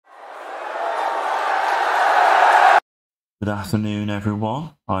Good afternoon,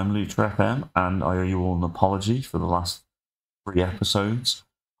 everyone. I'm Luke FM, and I owe you all an apology for the last 3 episodes.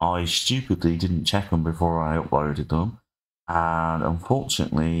 I stupidly didn't check them before I uploaded them, and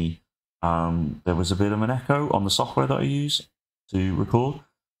unfortunately, there was a bit of an echo on the software that I use to record.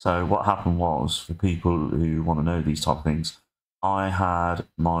 So what happened was, for people who want to know these type of things, I had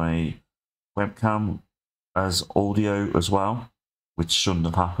my webcam as audio as well, which shouldn't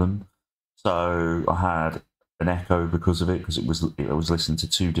have happened. So I had an echo because of it, because I was listening to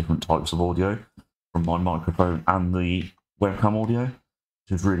two different types of audio from my microphone and the webcam audio, which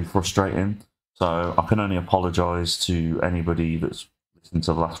was really frustrating. So I can only apologise to anybody that's listened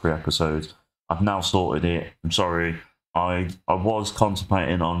to the last 3 episodes. I've now sorted it. I'm sorry. I was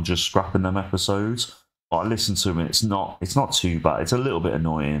contemplating on just scrapping them episodes, but I listened to them and it's not too bad. It's a little bit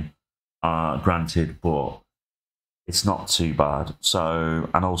annoying, granted, but it's not too bad. So,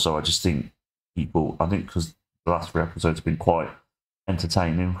 and also I just think because the last 3 episodes have been quite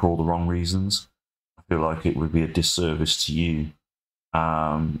entertaining for all the wrong reasons, I feel like it would be a disservice to you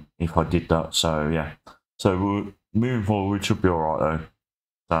if I did that. So yeah, so moving forward, we should be all right though.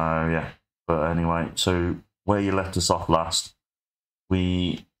 So yeah, but anyway, so where you left us off last,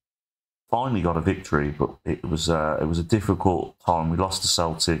 we finally got a victory, but it was a difficult time. We lost to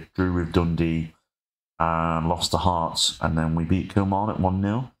Celtic, drew with Dundee, and lost to Hearts, and then we beat Kilmarnock at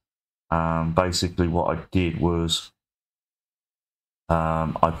 1-0. Basically, what I did was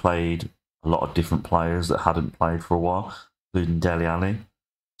I played a lot of different players that hadn't played for a while, including Dele Alli.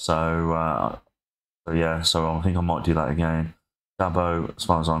 So yeah, so I think I might do that again. Dabo, as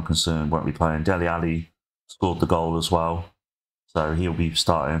far as I'm concerned, won't be playing. Dele Alli scored the goal as well, so he'll be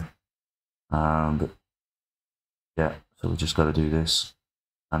starting. But yeah, so we just got to do this,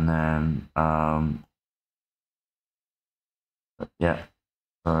 and then yeah,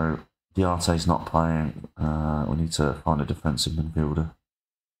 so Diarte's not playing. We need to find a defensive midfielder.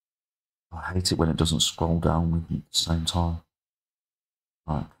 I hate it when it doesn't scroll down with me at the same time.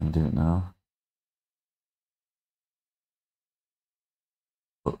 Right, can we do it now?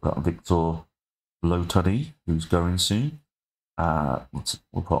 Got Victor Lotari, who's going soon.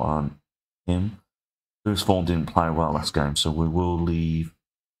 We'll put on him. Lewis Vaughan didn't play well last game, so we will leave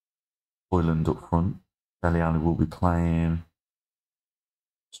Hoyland up front. Dele Alli will be playing.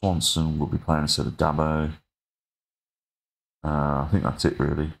 Swanson will be playing instead of Dabo. I think that's it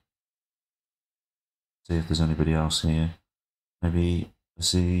really. See if there's anybody else here. Maybe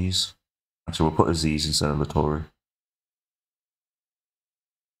Aziz. Actually, we'll put Aziz instead of Latori.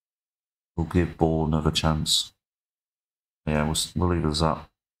 We'll give Ball another chance. Yeah, we'll leave it as that.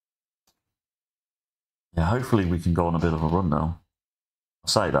 Yeah, hopefully we can go on a bit of a run now. I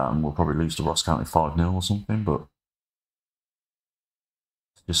say that and we'll probably lose to Ross County 5-0 or something, but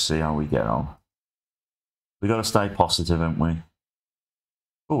just see how we get on. We got to stay positive, haven't we?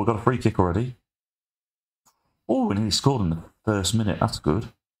 Oh, we got a free kick already. Oh, we nearly scored in the first minute. That's good.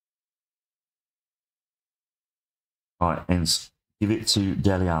 Right, Ince, give it to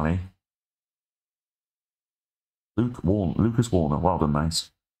Dele Alli. Lucas Warner, well done,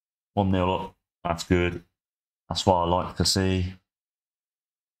 mate. 1-0 up. That's good. That's what I like to see.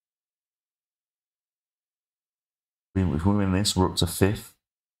 If we win this, we're up to 5th.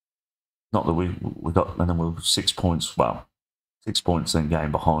 Not that we got, and then we're 6 points. Well, 6 points then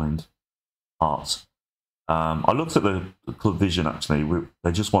game behind Hearts. I looked at the club vision actually.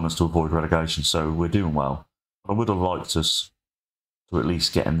 They just want us to avoid relegation, so we're doing well. I would have liked us to at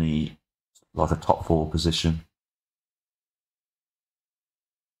least get in the a top 4 position.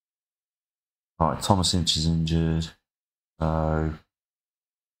 Right, Thomas Inch is injured, so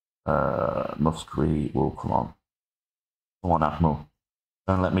Musgrave will come on. Come on, Admiral.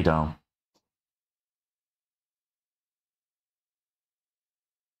 Don't let me down.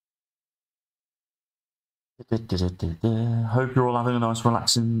 Hope you're all having a nice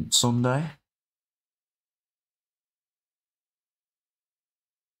relaxing Sunday.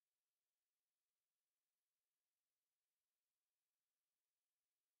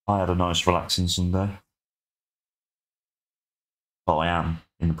 I had a nice relaxing Sunday. Well, I am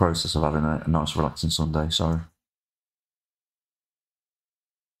in the process of having a nice relaxing Sunday, sorry.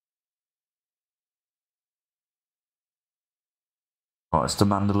 Right, let's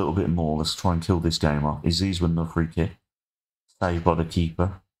demand a little bit more. Let's try and kill this game off. Aziz with another free kick. Saved by the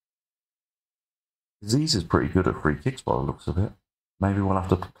keeper. Aziz is pretty good at free kicks by the looks of it. Maybe we'll have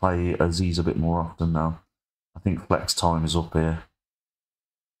to play Aziz a bit more often now. I think flex time is up here.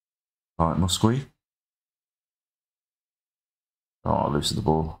 Right, Musgrave. Oh, I lose the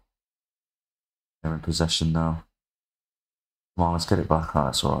ball. They're in possession now. Come on, let's get it back. Oh,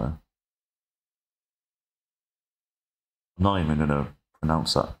 that's alright. I'm not even going to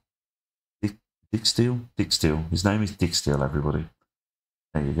pronounce that. Dick Steele? Dick Steele. His name is Dick Steele, everybody.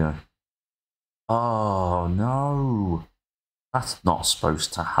 There you go. Oh, no. That's not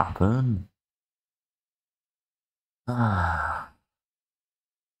supposed to happen. Ah.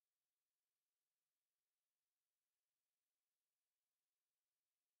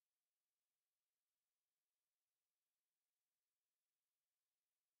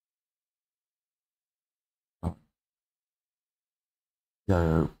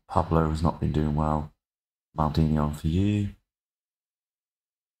 Yo, Pablo has not been doing well. Maldini on for you.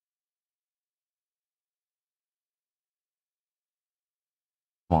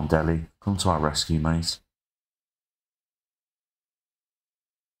 Come on, Deli. Come to our rescue, mate.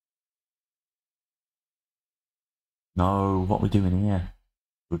 No, what are we doing here?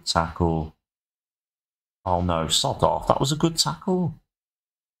 Good tackle. Oh no, sod off. That was a good tackle.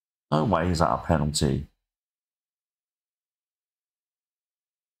 No way is that a penalty.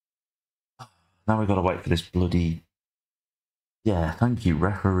 Now we've got to wait for this bloody... Yeah, thank you,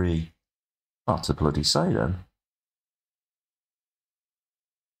 referee. Not to bloody say then.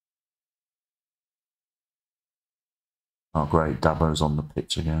 Oh great, Dabo's on the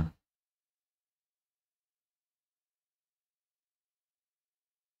pitch again.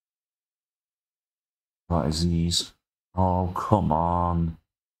 Right, Aziz. Oh, come on.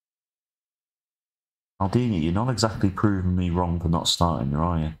 Maldini, you're not exactly proving me wrong for not starting you,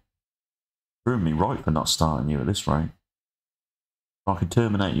 are you? Proving me right for not starting you at this rate. If I could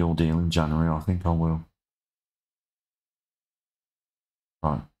terminate your deal in January, I think I will.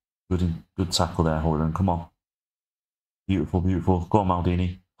 Right, good tackle there, Hoyland. Come on. Beautiful, beautiful. Go on,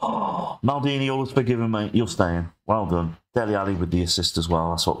 Maldini. Oh, Maldini, always forgiven, mate. You're staying. Well done. Dele Alli with the assist as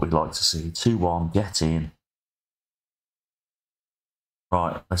well. That's what we'd like to see. 2-1. Get in.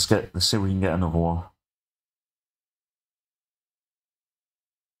 Right, let's see if we can get another one.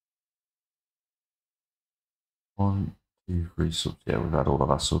 1, 2, 3 subs. Yeah, we've had all of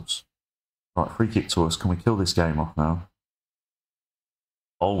our subs. Right, free kick to us. Can we kill this game off now?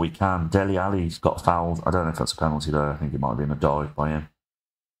 Oh, we can. Dele Alli's got fouled. I don't know if that's a penalty though. I think it might have been a dive by him.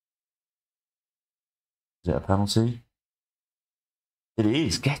 Is it a penalty? It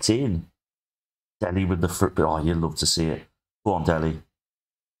is. Get in. Dele with the foot. Oh, you'd love to see it. Go on, Dele.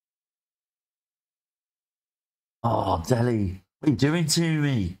 Oh, Dele. What are you doing to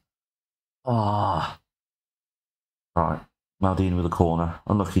me? Ah. Oh. Right. Maldini with a corner.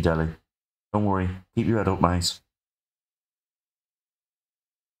 Unlucky, Dele. Don't worry. Keep your head up, mate.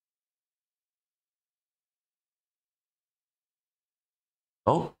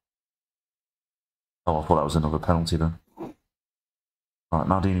 Oh. Oh, I thought that was another penalty then. Right,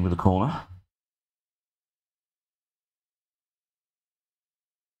 Maldini with a corner.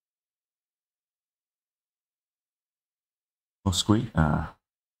 Oh, squeak. Right,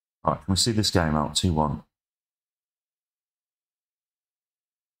 can we see this game out? 2-1.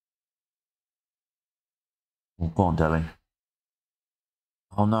 Oh, go on, Dele.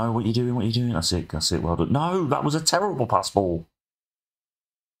 Oh no, what are you doing? What are you doing? That's it. That's it. Well done. No, that was a terrible pass ball.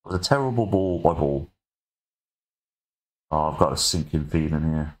 It was a terrible ball by ball. Oh, I've got a sinking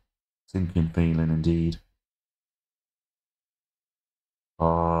feeling here. Sinking feeling indeed.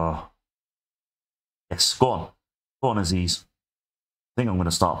 Oh. Yes, go on. Go on, Aziz. I think I'm going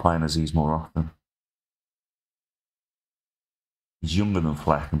to start playing Aziz more often. He's younger than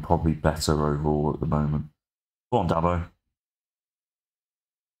Fleck and probably better overall at the moment. Go on, Dabo.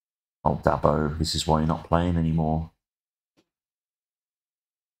 Oh, Dabo, this is why you're not playing anymore.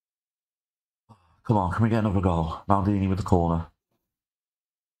 Come on, can we get another goal? Maldini with the corner.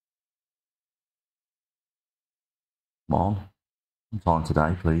 Come on. Some time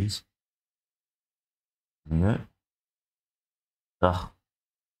today, please. There you go. Ugh.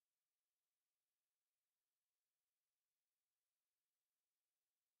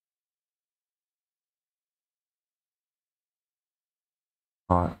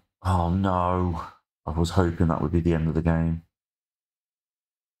 Right. Oh, no. I was hoping that would be the end of the game.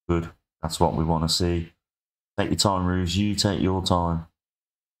 Good. That's what we want to see. Take your time, Roos. You take your time.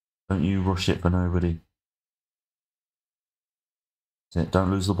 Don't you rush it for nobody. That's it.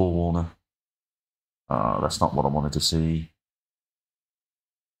 Don't lose the ball, Warner. That's not what I wanted to see.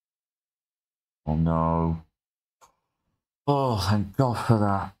 Oh, no. Oh, thank God for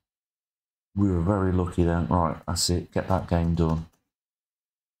that. We were very lucky then. Right, that's it. Get that game done.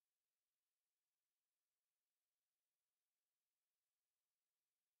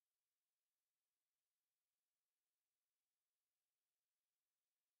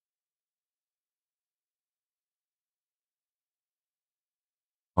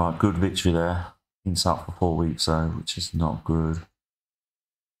 Right, good victory there. He's out for 4 weeks though, which is not good.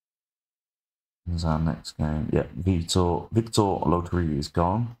 Here's our next game. Yeah, Victor Lottery is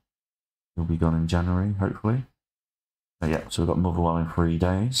gone. He'll be gone in January, hopefully. So, yeah, so we've got Motherwell in 3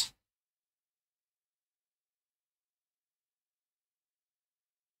 days.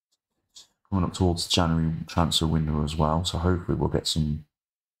 Coming up towards the January transfer window as well, so hopefully we'll get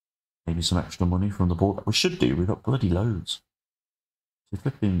maybe some extra money from the board. We should do. We've got bloody loads. We've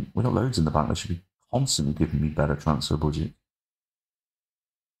got loads in the bank. They should be constantly giving me better transfer budget.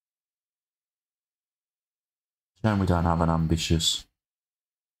 Shame we don't have an ambitious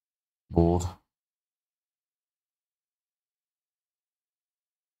board.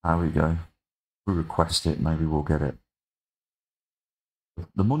 There we go. If we request it, maybe we'll get it.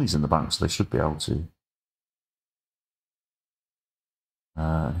 The money's in the bank, so they should be able to.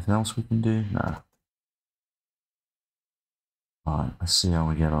 Anything else we can do? No. Alright, let's see how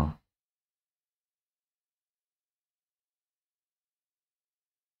we get on.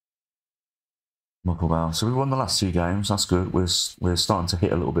 Motherwell. So we won the last 2 games. That's good. We're starting to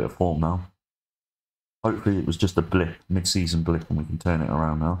hit a little bit of form now. Hopefully it was just a blip, mid-season blip, and we can turn it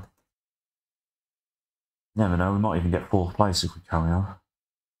around now. Never know. We might even get 4th place if we carry on.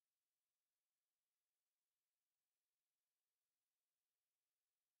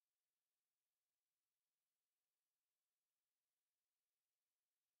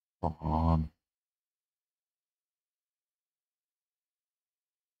 Come on.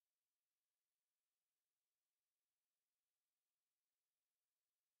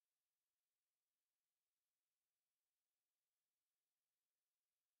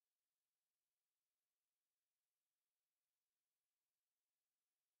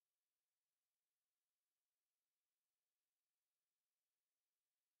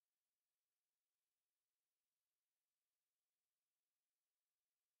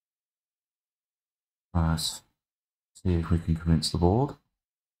 Right. See if we can convince the board.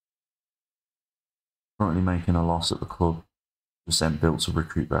 Currently making a loss at the club. Percent built to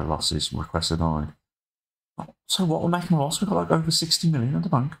recruit their losses. Request denied. So what? We're making a loss. We've got like over 60 million in the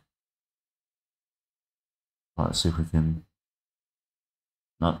bank. Right, let's see if we can.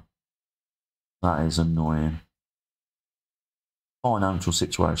 No. That is annoying. Financial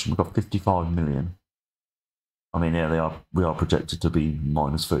situation. We've got 55 million. I mean, yeah, we are projected to be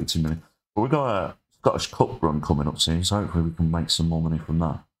minus 32 million. But we've got a Scottish Cup run coming up soon, so hopefully we can make some more money from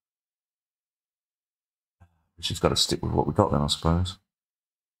that. We've just got to stick with what we got then, I suppose.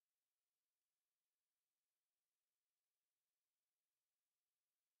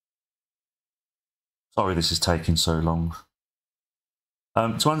 Sorry this is taking so long.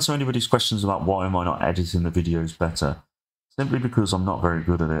 To answer anybody's questions about why am I not editing the videos better, simply because I'm not very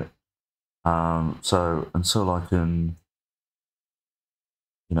good at it. So until I can,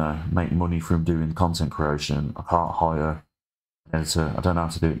 make money from doing content creation, I can't hire an editor. I don't know how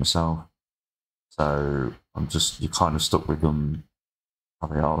to do it myself. So you're kind of stuck with them how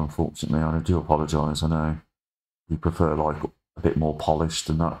they are, unfortunately. I do apologise. I know you prefer like a bit more polished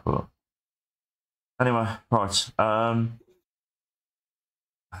than that, but anyway, right.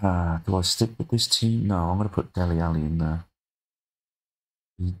 Do I stick with this team? No, I'm going to put Dele Alli in there.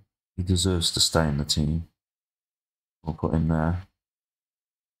 He deserves to stay in the team. We'll put him there.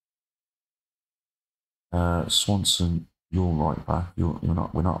 Swanson, you're right back. You're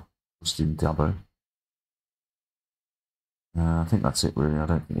not. We're not trusting Dabo. I think that's it really. I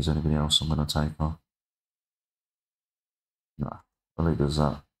don't think there's anybody else I'm going to take off. No, I think there's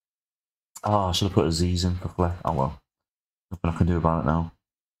that. Oh, I should have put Aziz in for Fleck. Oh well, nothing I can do about it now.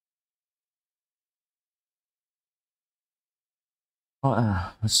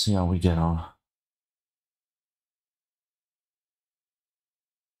 Right, let's see how we get on.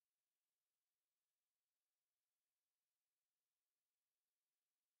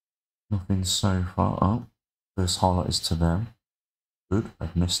 Nothing so far. Oh, first highlight is to them. Good,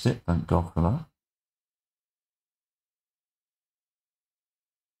 they've missed it. Thank God for that.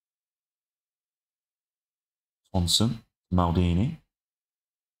 Swanson, Maldini.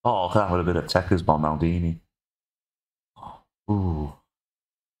 Oh, that would have been a techers by Maldini. Ooh.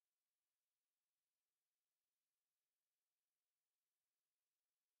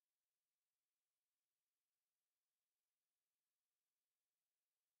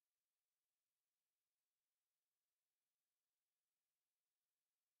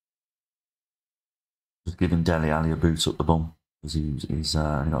 Just giving Dele Alli a boot up the bum because he's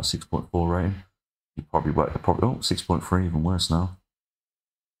only got a 6.4 rating. He probably worked. 6.3, even worse now.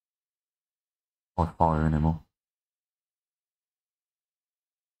 By firing him up.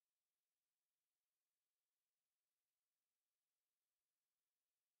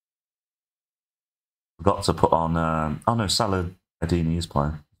 Forgot to put on. Oh no, Saladini is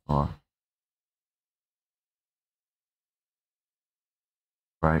playing. All right.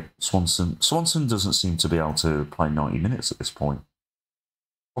 Right, Swanson. Swanson doesn't seem to be able to play 90 minutes at this point.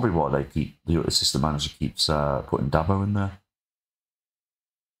 Probably why the assistant manager keeps putting Dabo in there.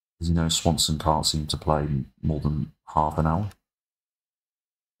 Because you know Swanson can't seem to play more than half an hour.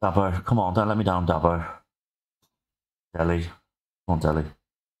 Dabo, come on, don't let me down, Dabo. Delhi, come on, Delhi.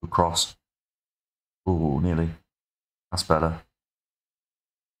 Good cross. Ooh, nearly. That's better.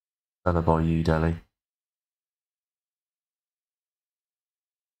 Better by you, Delhi.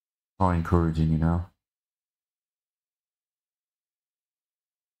 Try encouraging you now.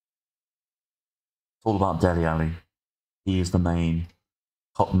 It's all about Dele Alli. He is the main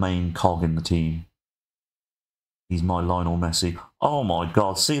cog in the team. He's my Lionel Messi. Oh my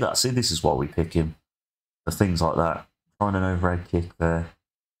God, see that? See, this is why we pick him. For things like that. Trying an overhead kick there.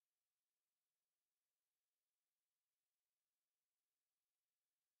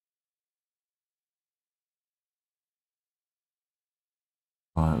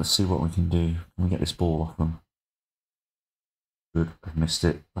 Alright, let's see what we can do. Can we get this ball off them? Good, I've missed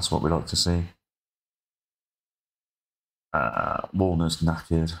it. That's what we like to see. Warner's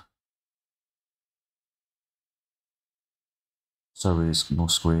knackered. So is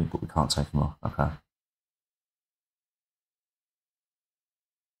Musqui, but we can't take him off. Okay.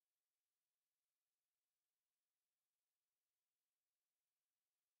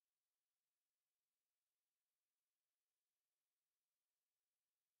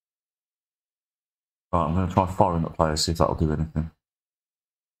 Right, I'm going to try firing at players, see if that'll do anything.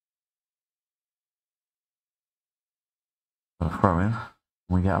 Gonna throw in. Can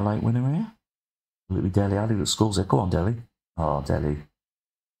we get a late winner here? Will it be Dele Alli that scores it? Go on, Dele. Oh, Dele.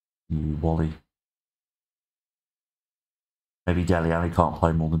 You Wally. Maybe Dele Alli can't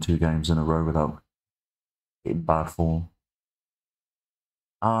play more than 2 games in a row without getting bad form.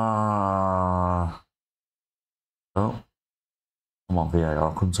 Ah. Oh. Come on,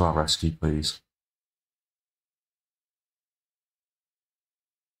 VAR. Come to our rescue, please.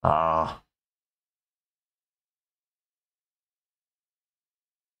 Ah.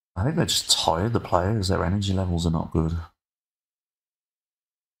 I think they're just tired, the players. Their energy levels are not good.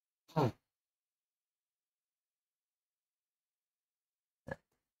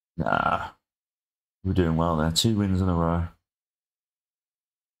 Nah. We're doing well there. 2 wins in a row.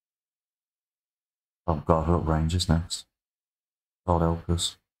 Oh God, we've got Rangers next. God help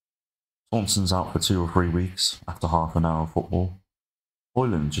us. Thompson's out for 2 or 3 weeks after half an hour of football.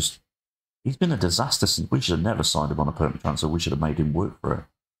 Hoyland just... He's been a disaster since... We should have never signed him on a permanent transfer. We should have made him work for it.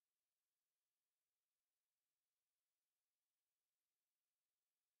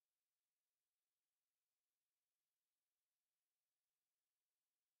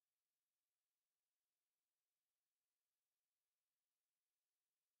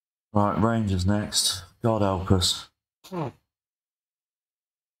 Right, Rangers next. God help us.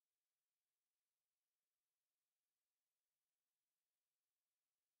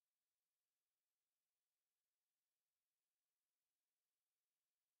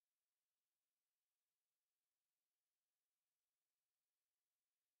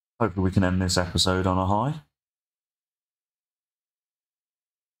 Hopefully we can end this episode on a high.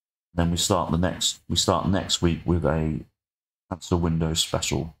 Then we start next week with a transfer window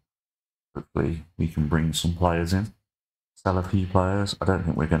special. Hopefully we can bring some players in. Sell a few players. I don't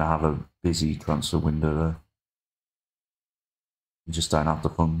think we're going to have a busy transfer window though. We just don't have the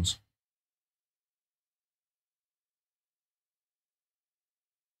funds.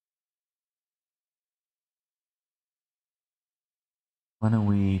 When are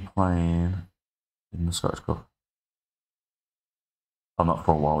we playing in the Scottish Cup? I'm not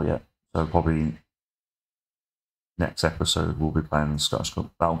for a while yet, so probably next episode we'll be playing in the Scottish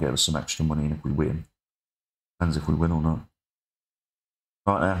Cup. That'll get us some extra money if we win. Depends if we win or not.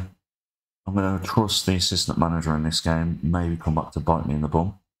 Right then, I'm going to trust the assistant manager in this game. Maybe come back to bite me in the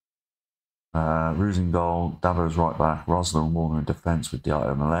bum. Roos in goal, Dabo's right back, Rosler and Warner in defence with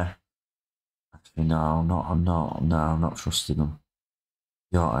Diato Malé. Actually, no, I'm not trusting them.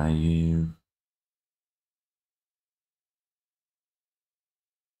 Diato,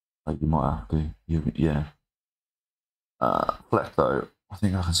 you might have to. Yeah. Fleck though, I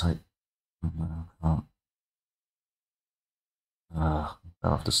think I can say. No, I can't.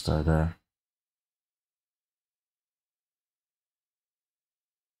 They'll have to stay there.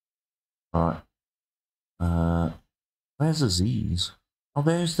 Right. Where's Aziz? Oh,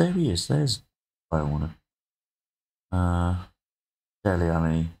 there he is. There's player Warner. Dele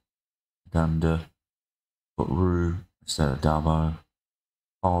Alli, Ganda, but Rue instead of Dabo.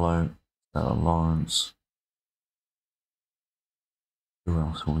 Paulo Lawrence. Who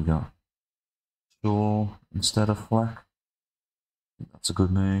else have we got? Shaw instead of Fleck. I think that's a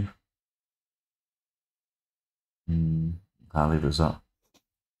good move. I'll leave us up.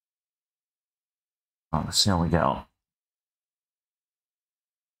 Right, let's see how we get on.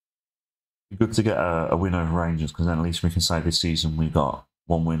 It'd be good to get a win over Rangers, because then at least we can say this season we got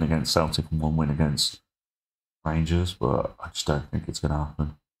 1 win against Celtic and 1 win against Rangers, but I just don't think it's going to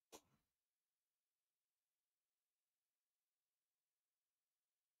happen.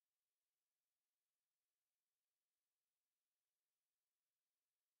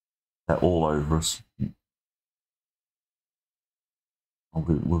 They're all over us.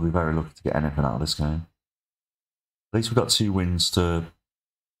 We'll be very lucky to get anything out of this game. At least we've got 2 wins to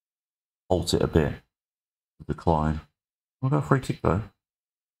halt it a bit. The decline. We'll go free kick though.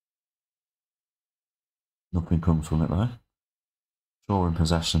 Nothing comes from it though. Shaw in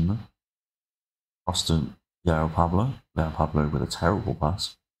possession though. Austin, Leo Pablo with a terrible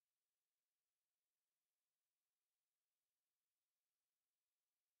pass.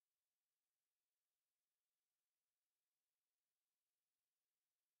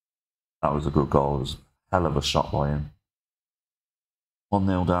 That was a good goal. It was a hell of a shot by him.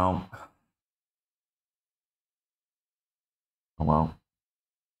 1-0 down. Oh well.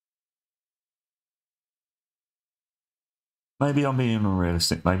 Maybe I'm being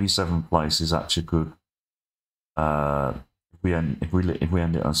unrealistic. Maybe 7th place is actually good. If we end it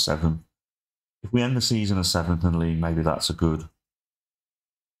on 7th, if we end the season as 7th in the league, maybe that's a good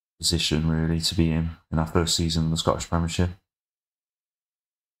position really to be in our first season in the Scottish Premiership.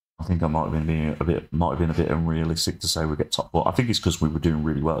 I think I might have been a bit unrealistic to say we get top 4. I think it's because we were doing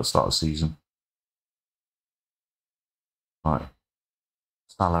really well at the start of the season. Right,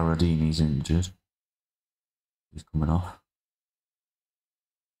 Salaradini's injured. He's coming off.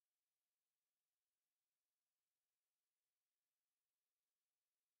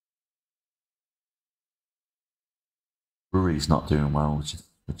 Brewery's not doing well,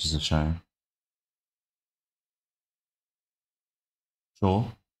 which is a shame.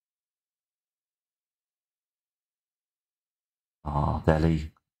 Sure. Ah,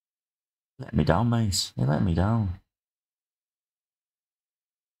 Delhi. Let me down, mate. You let me down.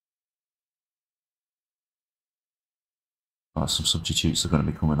 Right, some substitutes are going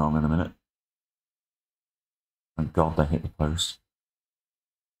to be coming on in a minute. Thank God they hit the post.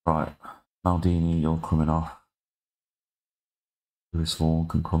 Right, Maldini, you're coming off. Lewis Vaughan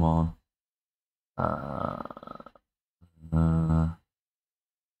can come on. And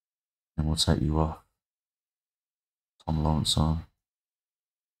we'll take you off. Tom Lawrence on.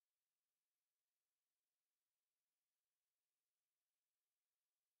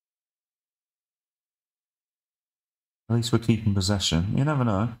 At least we're keeping possession. You never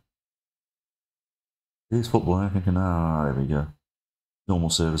know. It is football. I'm thinking, there we go. Normal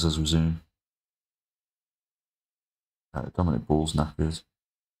service has resumed. Dominic Ball's knackers.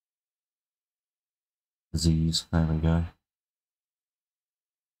 Disease. There we go.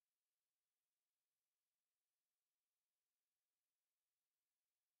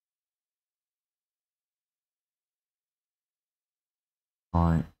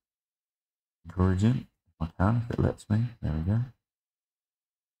 Right. Encouraging. If I can, if it lets me. There we go.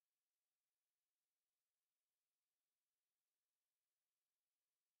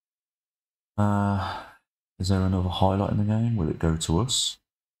 Is there another highlight in the game? Will it go to us?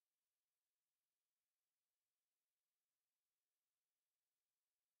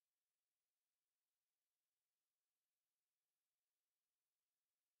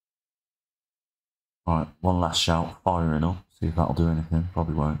 Right, one last shout, firing up. See if that'll do anything.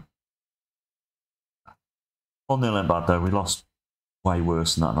 Probably won't. 1-0 ain't bad though. We lost way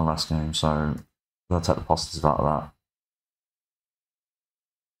worse than that in the last game, so we'll take the positives out of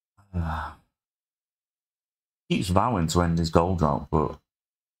that. Keeps vowing to end his goal drought, but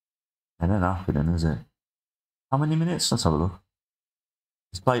it ain't happening, is it? How many minutes? Let's have a look.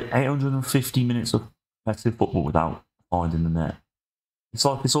 He's played 850 minutes of competitive football without finding the net. It's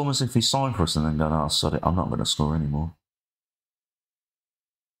like it's almost as if he signed for us and then going, oh, sorry, I'm not going to score anymore.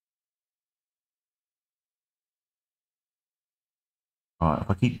 Alright, if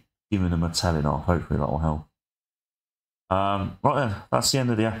I keep giving him a telling off, hopefully that will help. Right then, that's the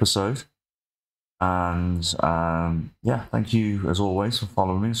end of the episode. And yeah, thank you as always for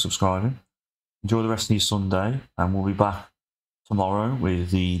following me and subscribing. Enjoy the rest of your Sunday, and we'll be back tomorrow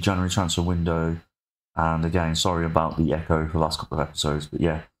with the January transfer window. And again, sorry about the echo for the last couple of episodes, but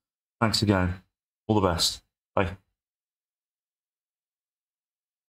yeah, thanks again. All the best.